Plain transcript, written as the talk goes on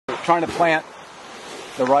trying to plant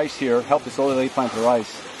the rice here, help this old lady plant the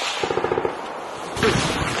rice.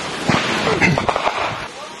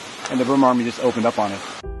 And the Burma Army just opened up on it.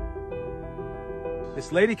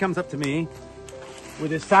 This lady comes up to me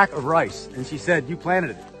with a sack of rice, and she said, "You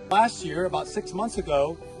planted it." Last year, about 6 months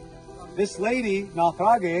ago, this lady,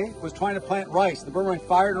 Nalthage, was trying to plant rice. The Burma Army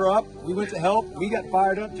fired her up. We went to help. We got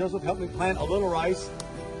fired up. Joseph helped me plant a little rice.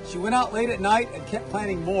 She went out late at night and kept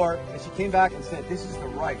planting more, and she came back and said, "This is the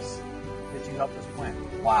rice that you helped us plant."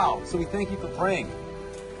 Wow. So we thank you for praying.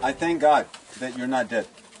 I thank God that you're not dead.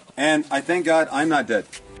 And I thank God I'm not dead.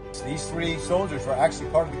 These 3 soldiers were actually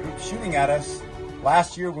part of the group shooting at us.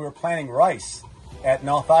 Last year we were planting rice at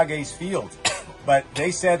Nalthage's field. But they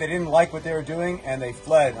said they didn't like what they were doing and they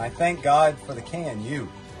fled. And I thank God for the KNU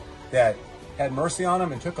that had mercy on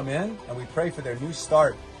them and took them in. And we pray for their new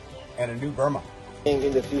start and a new Burma.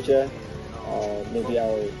 In the future, maybe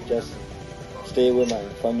I'll just stay with my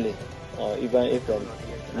family. Even if the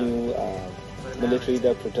new military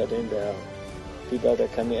that protecting the people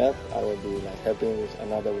that coming up, I will be like helping with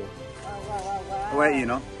another one. Wait, you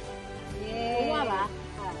know? Yeah.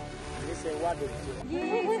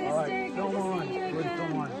 All right, go on. Go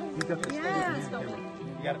on. You got this. Yeah.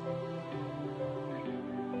 You got it.